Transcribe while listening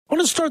I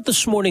want to start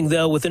this morning,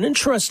 though, with an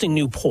interesting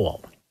new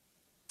poll.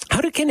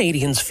 How do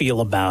Canadians feel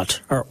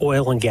about our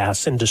oil and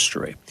gas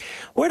industry?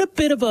 We're at a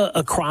bit of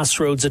a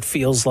crossroads, it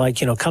feels like,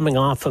 coming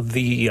off of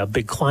the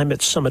big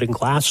climate summit in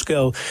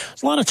Glasgow.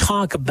 There's a lot of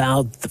talk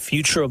about the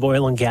future of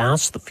oil and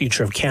gas, the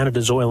future of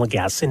Canada's oil and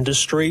gas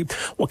industry,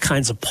 what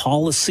kinds of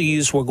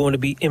policies we're going to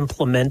be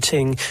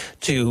implementing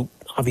to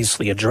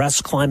obviously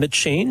address climate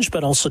change,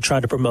 but also try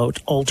to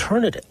promote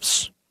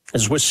alternatives.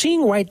 As we're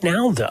seeing right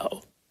now,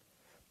 though,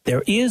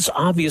 there is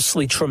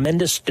obviously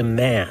tremendous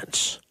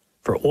demand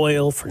for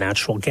oil, for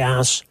natural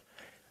gas,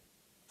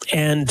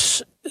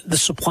 and the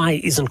supply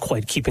isn't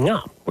quite keeping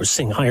up. We're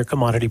seeing higher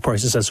commodity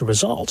prices as a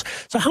result.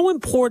 So how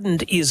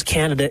important is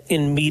Canada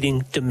in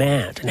meeting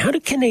demand? And how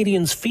do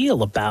Canadians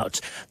feel about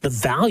the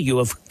value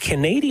of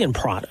Canadian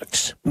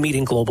products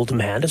meeting global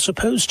demand as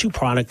opposed to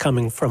product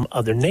coming from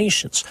other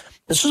nations?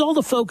 This is all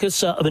the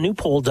focus of a new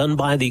poll done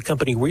by the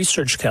company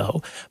Research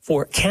Co.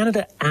 for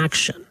Canada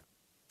Action.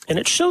 And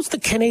it shows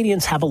that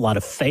Canadians have a lot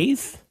of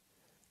faith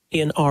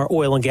in our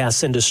oil and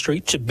gas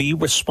industry to be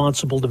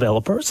responsible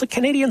developers. The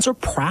Canadians are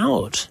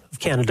proud of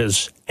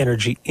Canada's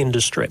energy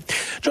industry.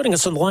 Joining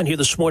us on the line here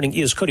this morning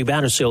is Cody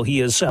Battersail.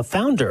 He is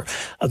founder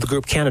of the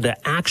group Canada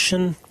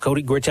Action.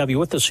 Cody, great to have you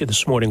with us here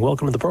this morning.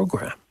 Welcome to the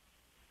program.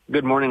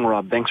 Good morning,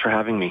 Rob. Thanks for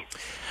having me.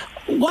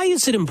 Why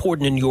is it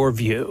important, in your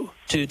view,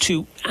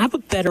 to have a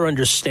better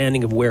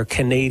understanding of where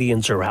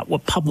Canadians are at,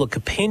 what public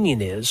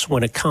opinion is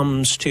when it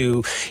comes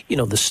to,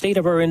 the state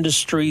of our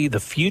industry, the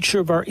future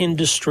of our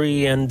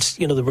industry, and,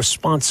 the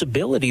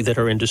responsibility that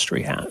our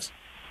industry has?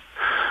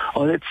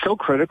 Oh, it's so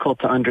critical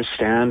to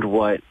understand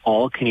what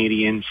all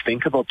Canadians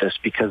think about this,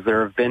 because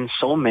there have been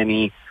so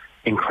many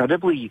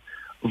incredibly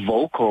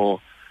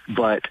vocal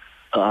but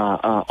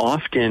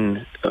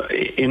often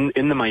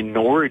in the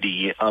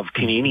minority of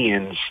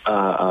Canadians,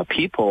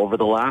 people over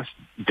the last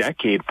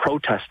decade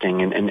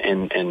protesting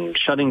and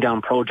shutting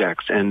down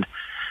projects and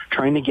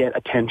trying to get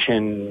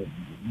attention,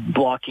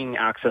 blocking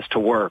access to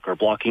work or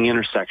blocking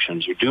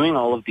intersections or doing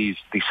all of these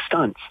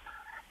stunts.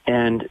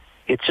 And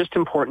it's just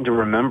important to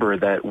remember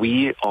that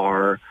we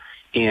are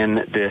in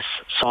this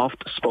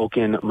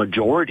soft-spoken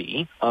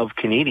majority of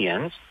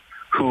Canadians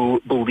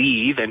who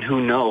believe and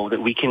who know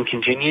that we can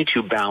continue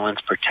to balance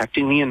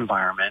protecting the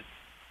environment,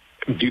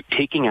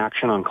 taking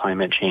action on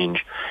climate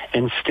change,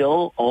 and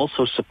still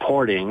also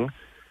supporting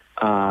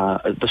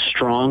the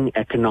strong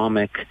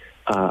economic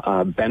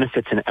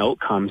benefits and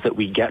outcomes that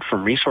we get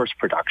from resource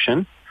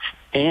production,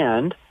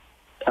 and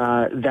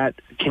that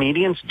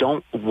Canadians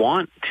don't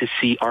want to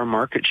see our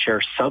market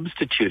share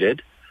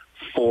substituted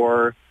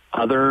for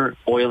other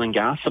oil and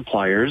gas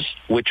suppliers,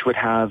 which would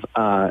have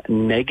a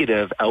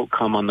negative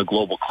outcome on the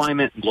global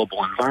climate,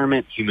 global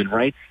environment, human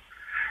rights.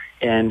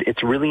 And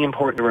it's really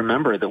important to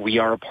remember that we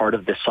are a part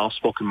of this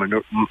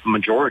soft-spoken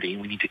majority.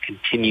 We need to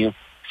continue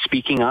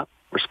speaking up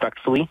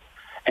respectfully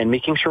and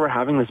making sure we're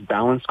having this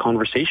balanced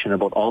conversation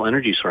about all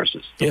energy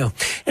sources. Yeah.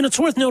 And it's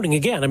worth noting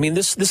again,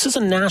 this is a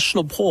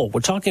national poll. We're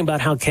talking about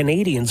how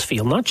Canadians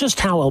feel, not just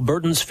how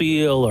Albertans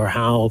feel or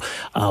how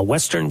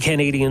Western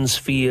Canadians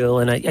feel.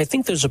 And I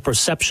think there's a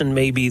perception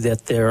maybe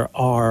that there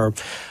are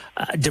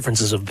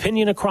differences of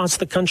opinion across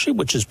the country,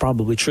 which is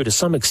probably true to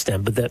some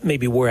extent, but that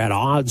maybe we're at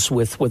odds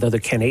with other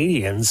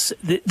Canadians.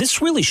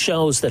 This really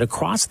shows that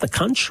across the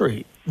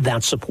country,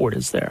 that support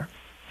is there.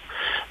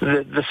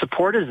 The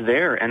support is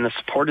there, and the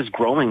support is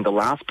growing. The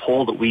last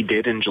poll that we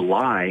did in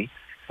July,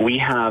 we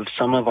have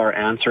some of our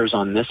answers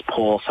on this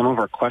poll. Some of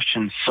our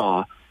questions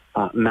saw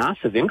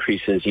massive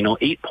increases,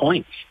 8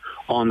 points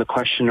on the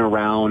question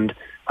around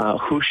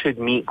who should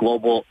meet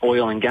global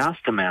oil and gas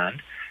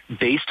demand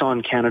based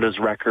on Canada's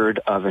record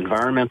of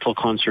environmental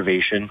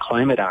conservation,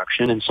 climate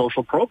action, and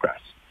social progress.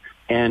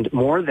 And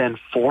more than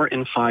 4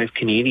 in 5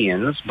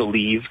 Canadians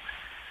believe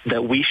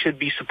that we should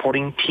be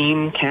supporting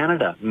Team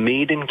Canada,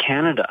 Made in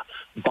Canada,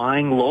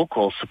 buying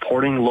local,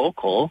 supporting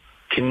local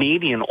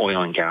Canadian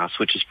oil and gas,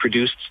 which is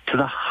produced to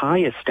the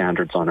highest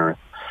standards on Earth.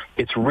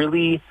 It's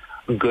really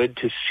good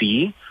to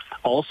see.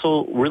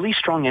 Also, really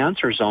strong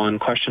answers on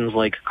questions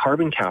like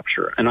carbon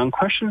capture and on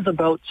questions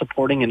about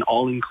supporting an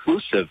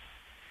all-inclusive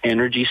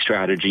energy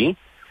strategy.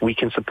 We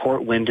can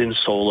support wind and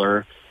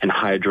solar and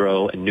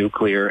hydro and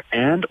nuclear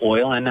and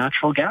oil and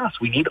natural gas.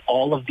 We need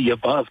all of the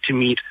above to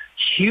meet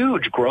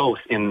huge growth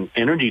in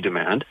energy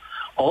demand,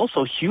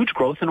 also huge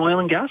growth in oil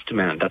and gas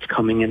demand that's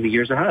coming in the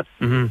years ahead.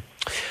 Mm-hmm.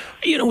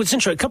 It's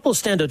interesting. A couple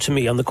stand out to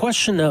me on the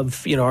question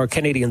of, are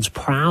Canadians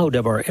proud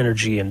of our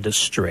energy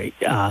industry?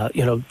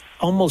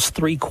 Almost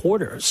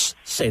 3/4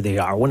 say they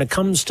are. When it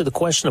comes to the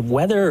question of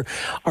whether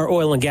our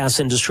oil and gas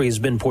industry has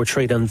been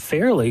portrayed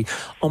unfairly,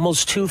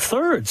 almost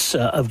 2/3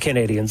 of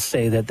Canadians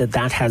say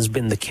that has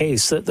been the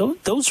case.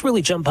 Those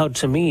really jump out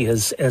to me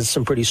as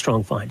some pretty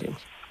strong findings.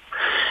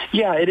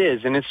 Yeah, it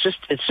is. And it's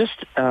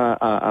just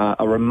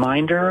a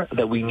reminder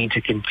that we need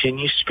to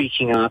continue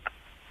speaking up,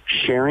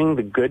 sharing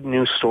the good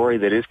news story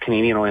that is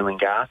Canadian oil and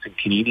gas and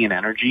Canadian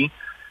energy,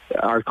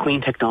 our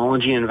clean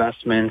technology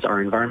investments,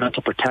 our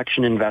environmental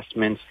protection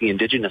investments, the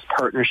Indigenous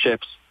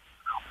partnerships,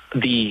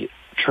 the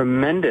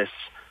tremendous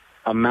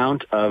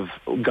amount of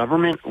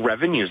government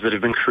revenues that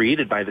have been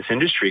created by this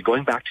industry.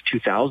 Going back to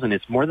 2000,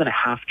 it's more than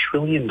 $500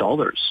 billion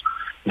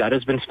that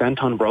has been spent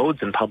on roads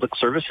and public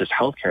services,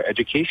 healthcare,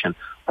 education,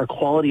 our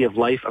quality of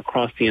life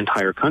across the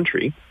entire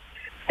country.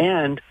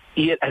 And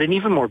at an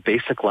even more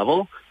basic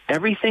level,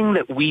 everything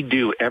that we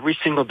do every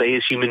single day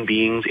as human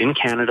beings, in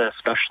Canada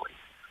especially,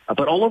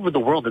 but all over the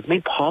world, is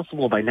made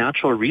possible by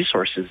natural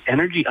resources.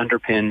 Energy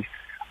underpins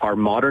our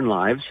modern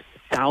lives,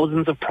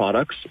 thousands of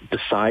products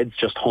besides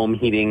just home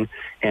heating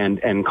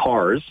and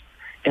cars.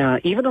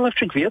 Even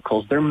electric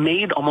vehicles, they're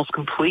made almost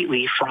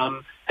completely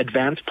from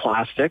advanced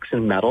plastics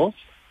and metals.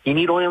 You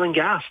need oil and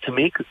gas to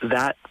make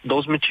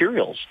those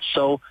materials.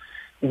 So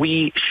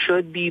we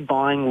should be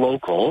buying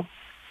local,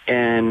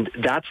 and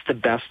that's the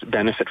best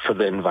benefit for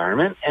the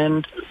environment.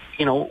 And,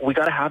 we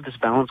got to have this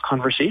balanced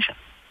conversation.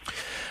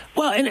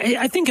 Well, and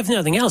I think if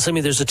nothing else,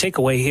 there's a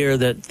takeaway here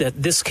that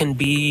this can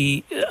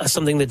be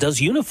something that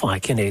does unify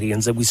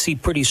Canadians, that we see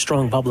pretty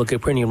strong public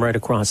opinion right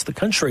across the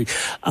country.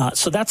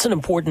 So that's an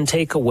important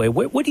takeaway.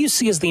 What do you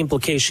see as the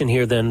implication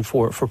here then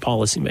for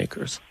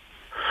policymakers?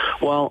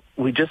 Well,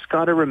 we just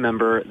got to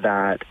remember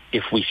that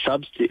if we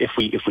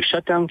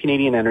shut down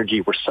Canadian energy,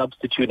 we're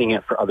substituting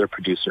it for other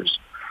producers.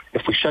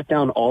 If we shut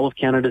down all of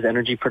Canada's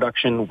energy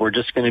production, we're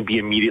just going to be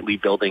immediately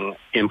building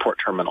import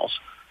terminals.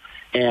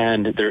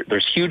 And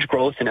there's huge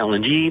growth in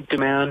LNG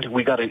demand.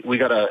 We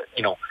gotta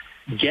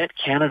get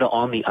Canada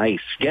on the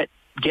ice, get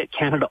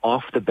Canada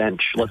off the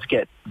bench. Let's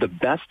get the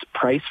best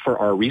price for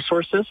our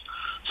resources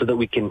so that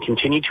we can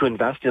continue to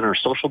invest in our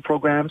social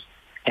programs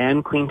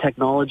and clean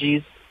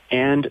technologies,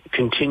 and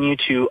continue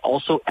to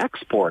also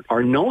export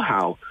our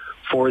know-how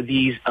for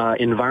these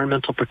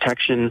environmental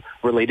protection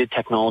related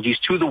technologies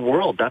to the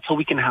world. That's how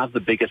we can have the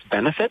biggest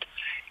benefit.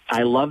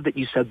 I love that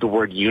you said the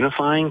word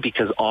unifying,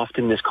 because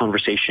often this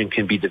conversation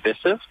can be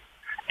divisive.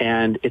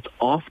 And it's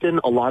often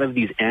a lot of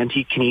these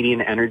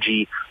anti-Canadian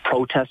energy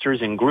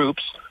protesters and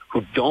groups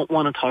who don't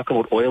want to talk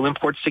about oil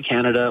imports to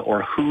Canada,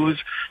 or who's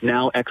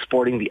now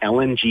exporting the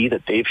LNG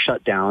that they've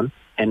shut down,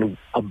 and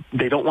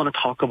they don't want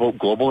to talk about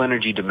global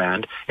energy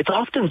demand. It's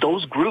often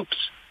those groups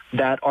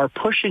that are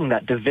pushing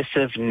that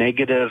divisive,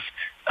 negative,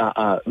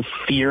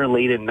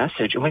 fear-laden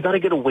message. And we got to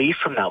get away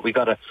from that. We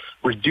got to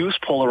reduce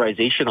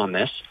polarization on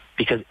this,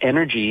 because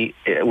energy,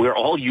 we're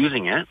all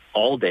using it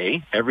all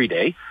day, every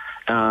day.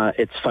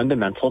 It's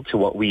fundamental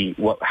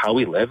to how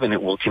we live, and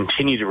it will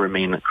continue to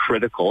remain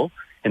critical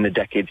in the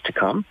decades to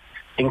come.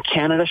 And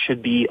Canada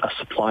should be a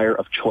supplier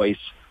of choice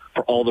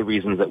for all the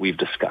reasons that we've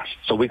discussed.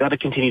 So we got to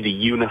continue to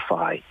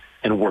unify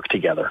and work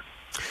together.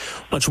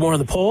 Much more on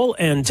the poll,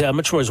 and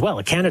much more as well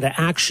at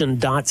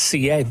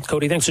CanadaAction.ca.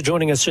 Cody, thanks for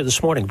joining us here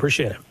this morning.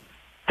 Appreciate it.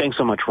 Thanks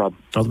so much, Rob.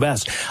 All the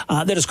best.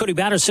 That is Cody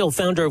Battersill,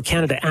 founder of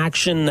Canada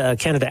Action,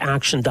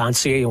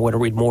 CanadaAction.ca. You want to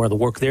read more of the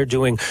work they're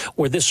doing,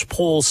 or this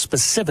poll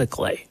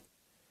specifically.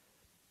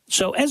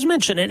 So as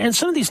mentioned, and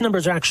some of these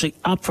numbers are actually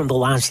up from the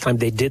last time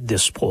they did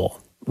this poll,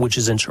 which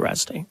is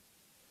interesting.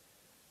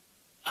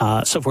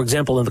 So, for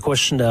example, in the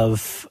question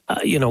of,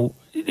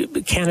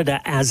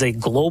 Canada as a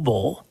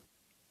global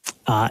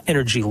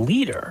energy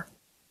leader,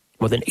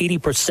 more than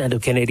 80%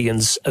 of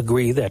Canadians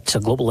agree that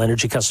global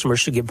energy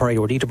customers should give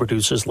priority to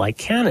producers like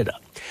Canada.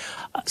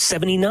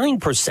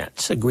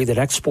 79% agree that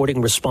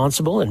exporting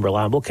responsible and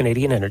reliable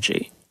Canadian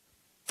energy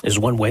is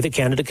one way that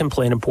Canada can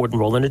play an important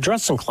role in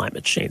addressing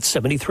climate change.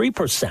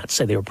 73%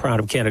 say they are proud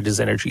of Canada's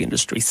energy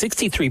industry.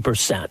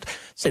 63%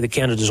 say that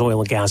Canada's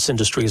oil and gas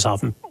industry is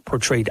often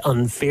portrayed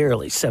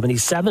unfairly.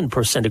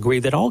 77% agree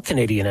that all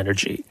Canadian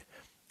energy,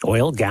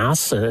 oil,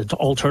 gas,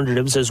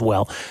 alternatives as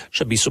well,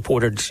 should be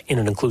supported in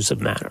an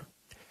inclusive manner.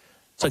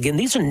 So again,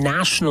 these are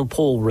national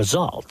poll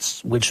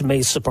results, which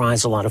may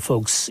surprise a lot of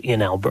folks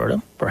in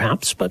Alberta,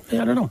 perhaps, but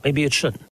I don't know, maybe it shouldn't.